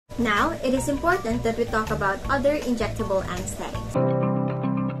Now, it is important that we talk about other injectable anesthetics.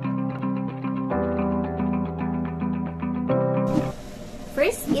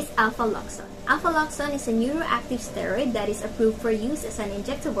 First is alphaloxone. Alphaloxone is a neuroactive steroid that is approved for use as an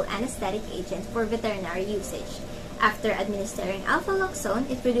injectable anesthetic agent for veterinary usage. After administering alphaloxone,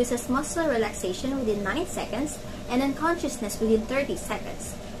 it produces muscle relaxation within 9 seconds and unconsciousness within 30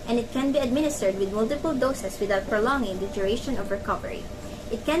 seconds, and it can be administered with multiple doses without prolonging the duration of recovery.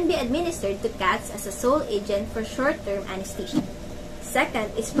 It can be administered to cats as a sole agent for short-term anesthesia.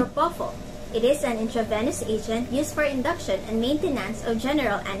 Second is propofol. It is an intravenous agent used for induction and maintenance of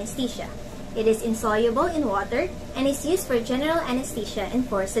general anesthesia. It is insoluble in water and is used for general anesthesia and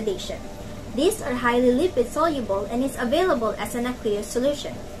for sedation. These are highly lipid-soluble and is available as an aqueous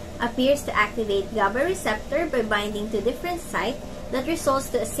solution. Appears to activate GABA receptor by binding to different sites that results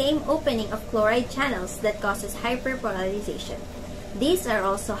to the same opening of chloride channels that causes hyperpolarization. These are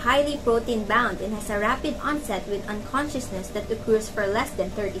also highly protein-bound and has a rapid onset with unconsciousness that occurs for less than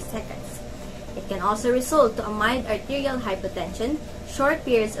 30 seconds. It can also result to a mild arterial hypotension, short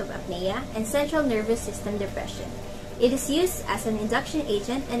periods of apnea, and central nervous system depression. It is used as an induction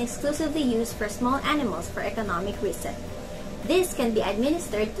agent and exclusively used for small animals for economic reasons. This can be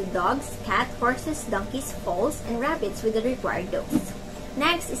administered to dogs, cats, horses, donkeys, foals, and rabbits with the required dose.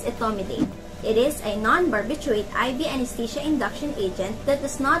 Next is etomidate. It is a non-barbiturate IV anesthesia induction agent that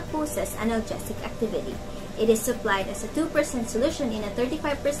does not possess analgesic activity. It is supplied as a 2% solution in a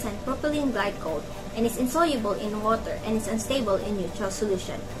 35% propylene glycol and is insoluble in water and is unstable in neutral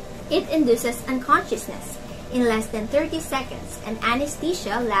solution. It induces unconsciousness in less than 30 seconds, and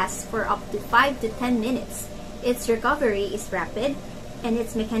anesthesia lasts for up to 5 to 10 minutes. Its recovery is rapid, and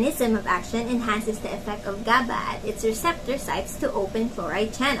its mechanism of action enhances the effect of GABA at its receptor sites to open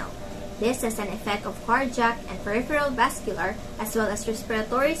chloride channel. This has an effect of cardiac and peripheral vascular as well as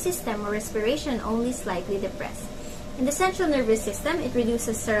respiratory system or respiration only slightly depressed. In the central nervous system, it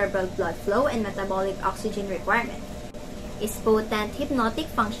reduces cerebral blood flow and metabolic oxygen requirement. Its potent hypnotic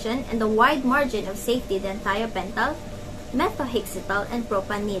function and the wide margin of safety than thiopental, methotrexate, and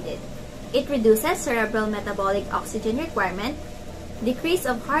propanidine. It reduces cerebral metabolic oxygen requirement, decrease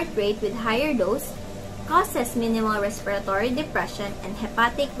of heart rate with higher dose, causes minimal respiratory depression and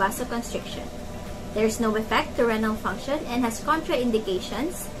hepatic vasoconstriction. There is no effect to renal function and has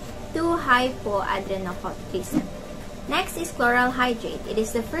contraindications to hypoadrenochromatosis. Next is chloral hydrate. It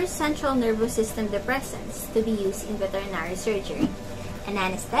is the first central nervous system depressant to be used in veterinary surgery. An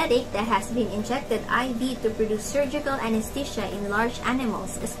anesthetic that has been injected IV to produce surgical anesthesia in large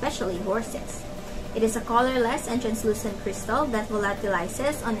animals, especially horses. It is a colorless and translucent crystal that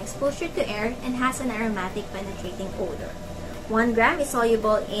volatilizes on exposure to air and has an aromatic penetrating odor. 1 gram is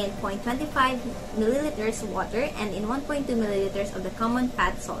soluble in 0.25 milliliters water and in 1.2 milliliters of the common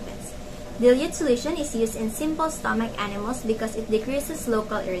fat solvents. Dilute solution is used in simple stomach animals because it decreases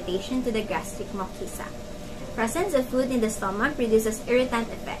local irritation to the gastric mucosa. Presence of food in the stomach reduces irritant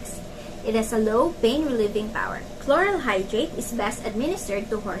effects. It has a low pain-relieving power. Chloral hydrate is best administered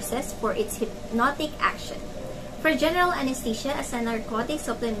to horses for its hypnotic action. For general anesthesia as a narcotic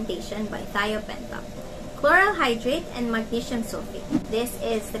supplementation by thiopental. Chloral hydrate and magnesium sulfate. This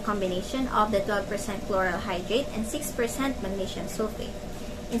is the combination of the 12% chloral hydrate and 6% magnesium sulfate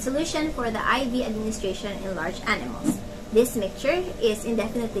in solution for the IV administration in large animals. This mixture is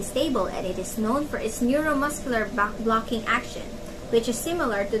indefinitely stable and it is known for its neuromuscular blocking action, which is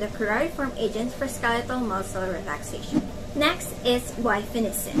similar to the chloroform agents for skeletal muscle relaxation. Next is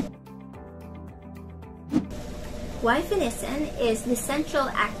guiafenesin. Guiafenesin is the central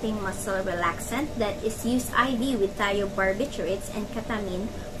acting muscle relaxant that is used IV with thiobarbiturates and ketamine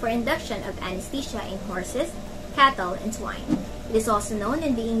for induction of anesthesia in horses, cattle, and swine. It is also known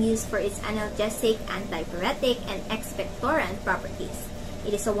in being used for its analgesic, antipyretic, and expectorant properties.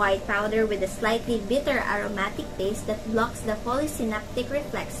 It is a white powder with a slightly bitter aromatic taste that blocks the polysynaptic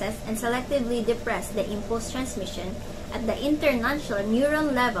reflexes and selectively depresses the impulse transmission at the internuncial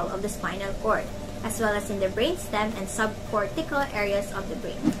neuron level of the spinal cord, as well as in the brainstem and subcortical areas of the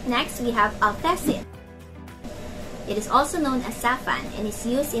brain. Next, we have Altasin. It is also known as Safan and is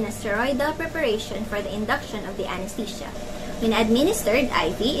used in a steroidal preparation for the induction of the anesthesia. When administered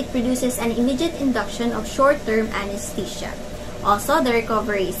IV, it produces an immediate induction of short-term anesthesia. Also, the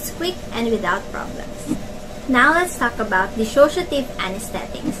recovery is quick and without problems. Now let's talk about dissociative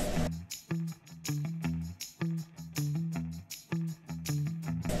anesthetics.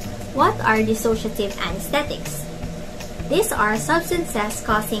 What are dissociative anesthetics? These are substances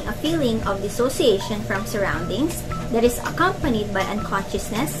causing a feeling of dissociation from surroundings that is accompanied by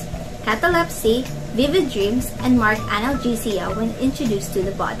unconsciousness, catalepsy, vivid dreams, and marked analgesia when introduced to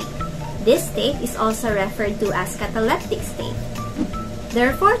the body. This state is also referred to as cataleptic state. There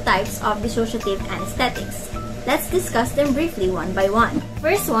are 4 types of dissociative anesthetics. Let's discuss them briefly one by one.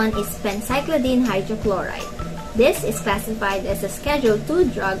 First one is phencyclidine hydrochloride. This is classified as a Schedule II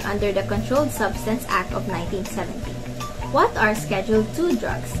drug under the Controlled Substance Act of 1970. What are Schedule II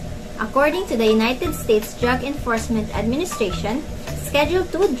drugs? According to the United States Drug Enforcement Administration, Schedule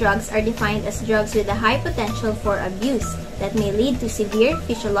II drugs are defined as drugs with a high potential for abuse that may lead to severe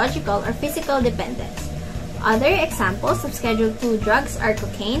physiological or physical dependence. Other examples of Schedule II drugs are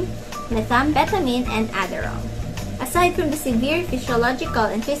cocaine, methamphetamine, and Adderall. Aside from the severe physiological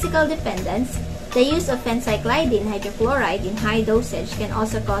and physical dependence, the use of phencyclidine hydrochloride in high dosage can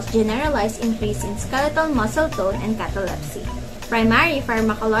also cause generalized increase in skeletal muscle tone and catalepsy. Primary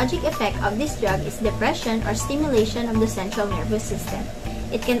pharmacologic effect of this drug is depression or stimulation of the central nervous system.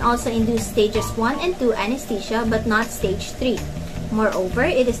 It can also induce stages 1 and 2 anesthesia but not stage 3. Moreover,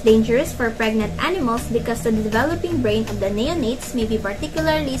 it is dangerous for pregnant animals because the developing brain of the neonates may be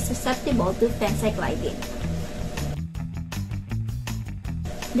particularly susceptible to phencyclidine.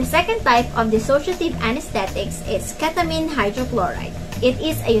 The second type of dissociative anesthetics is ketamine hydrochloride. It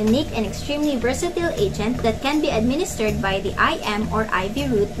is a unique and extremely versatile agent that can be administered by the IM or IV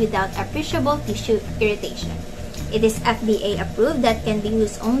route without appreciable tissue irritation. It is FDA approved that can be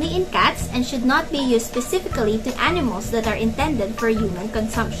used only in cats and should not be used specifically to animals that are intended for human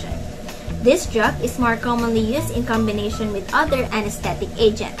consumption. This drug is more commonly used in combination with other anesthetic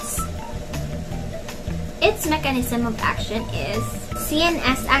agents. Its mechanism of action is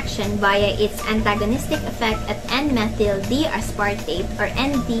CNS action via its antagonistic effect at N-methyl D-aspartate or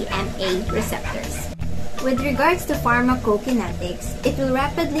NDMA receptors. With regards to pharmacokinetics, it will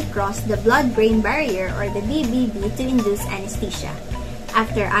rapidly cross the blood-brain barrier or the BBB to induce anesthesia.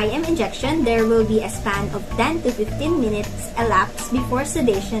 After IM injection, there will be a span of 10 to 15 minutes elapsed before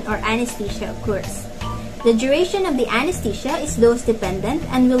sedation or anesthesia occurs. The duration of the anesthesia is dose-dependent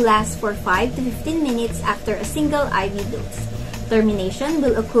and will last for 5 to 15 minutes after a single IV dose. Termination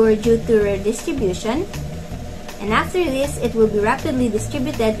will occur due to redistribution, and after this, it will be rapidly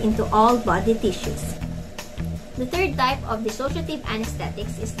distributed into all body tissues. The third type of dissociative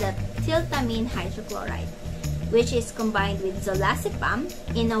anesthetics is the Tiltamine hydrochloride, which is combined with zolazepam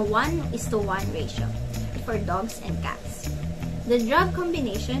in a 1:1 ratio for dogs and cats. The drug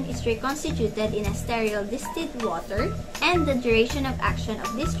combination is reconstituted in a sterile distilled water, and the duration of action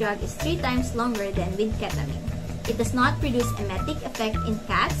of this drug is 3 times longer than with ketamine. It does not produce emetic effect in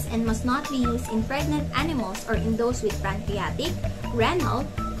cats and must not be used in pregnant animals or in those with pancreatic, renal,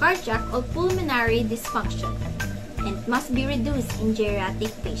 cardiac, or pulmonary dysfunction, and it must be reduced in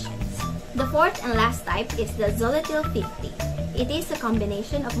geriatric patients. The fourth and last type is the Zoletil 50. It is a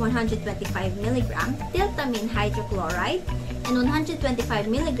combination of 125 mg Tiltamine hydrochloride and 125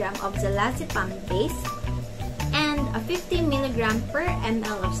 mg of zolazepam base and a 50 mg per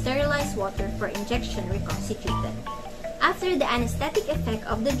ml of sterilized water for injection reconstituted. After the anesthetic effect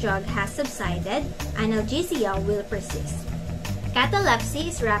of the drug has subsided, analgesia will persist. Catalepsy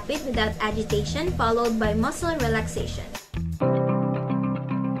is rapid without agitation followed by muscle relaxation.